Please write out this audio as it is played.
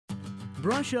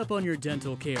Brush up on your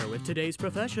dental care with today's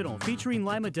professional, featuring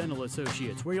Lima Dental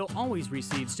Associates, where you'll always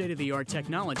receive state-of-the-art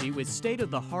technology with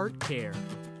state-of-the-heart care.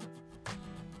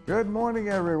 Good morning,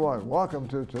 everyone. Welcome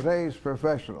to today's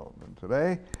professional. And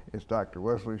today is Dr.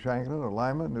 Wesley Shankland of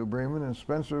Lima, New Bremen, and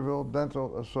Spencerville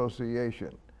Dental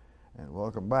Association. And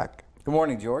welcome back. Good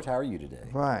morning, George. How are you today?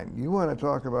 Fine. You want to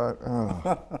talk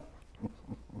about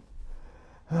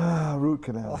root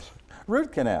canals.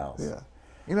 Root canals. Yeah.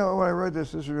 You know, when I read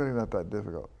this is really not that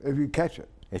difficult, if you catch it.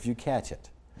 If you catch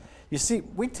it. You see,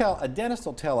 a dentist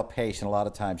will tell a patient a lot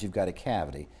of times you've got a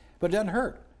cavity, but it doesn't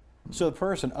hurt. So the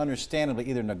person understandably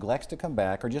either neglects to come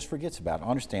back or just forgets about it.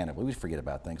 Understandably, we forget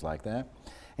about things like that.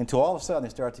 Until all of a sudden they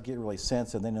start to get really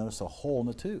sensitive and they notice a hole in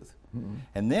the tooth.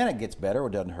 And then it gets better or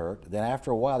it doesn't hurt. Then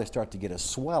after a while they start to get a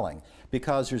swelling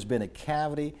because there's been a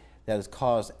cavity that has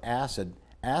caused acid.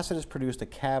 Acid has produced a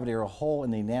cavity or a hole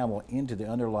in the enamel into the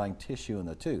underlying tissue in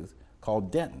the tooth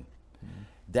called dentin.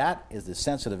 That is the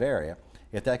sensitive area.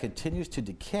 If that continues to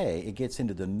decay, it gets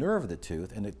into the nerve of the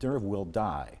tooth and the nerve will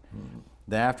die.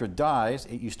 Then after it dies,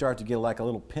 you start to get like a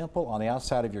little pimple on the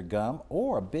outside of your gum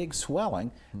or a big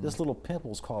swelling. This little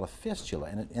pimple is called a fistula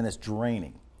and it's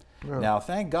draining. Now,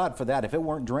 thank God for that. If it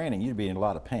weren't draining, you'd be in a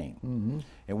lot of pain.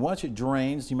 And once it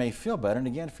drains, you may feel better and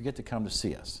again forget to come to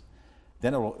see us.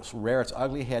 Then it will rear its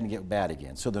ugly head and get bad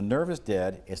again. So the nerve is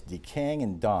dead, it's decaying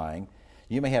and dying.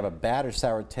 You may have a bad or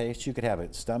sour taste, you could have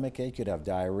a stomach ache, you could have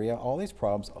diarrhea, all these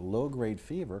problems, a low-grade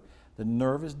fever. The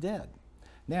nerve is dead.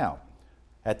 Now,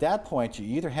 at that point,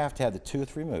 you either have to have the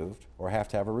tooth removed or have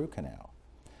to have a root canal.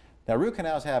 Now, root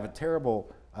canals have a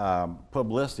terrible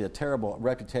publicity, a terrible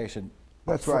reputation.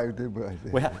 That's why I did what I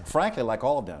did. Well, frankly, like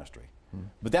all of dentistry.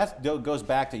 But that goes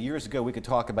back to years ago. We could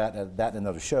talk about that in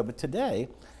another show. But today,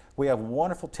 we have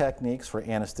wonderful techniques for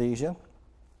anesthesia.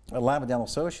 At Lima Dental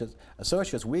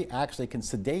Associates, we actually can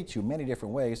sedate you many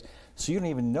different ways so you don't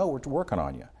even know we're working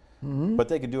on you. But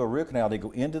they could do a root canal. They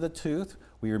go into the tooth.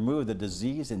 We remove the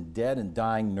diseased and dead and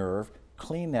dying nerve,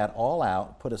 clean that all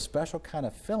out, put a special kind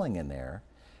of filling in there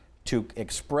to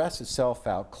express itself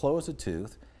out, close the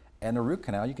tooth, and the root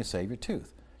canal, you can save your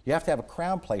tooth. You have to have a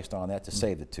crown placed on that to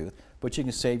save the tooth, but you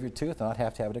can save your tooth and not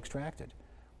have to have it extracted.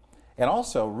 And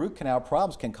also, root canal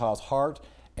problems can cause heart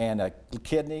and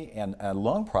kidney and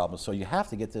lung problems, so you have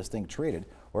to get this thing treated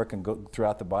or it can go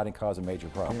throughout the body and cause a major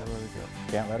problem. Can't let it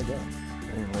go. Can't let it go.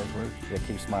 Any last words? Yeah,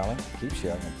 keep smiling, keep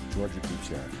sharing, and George, you keep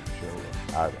sharing. Sure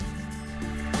will. All right.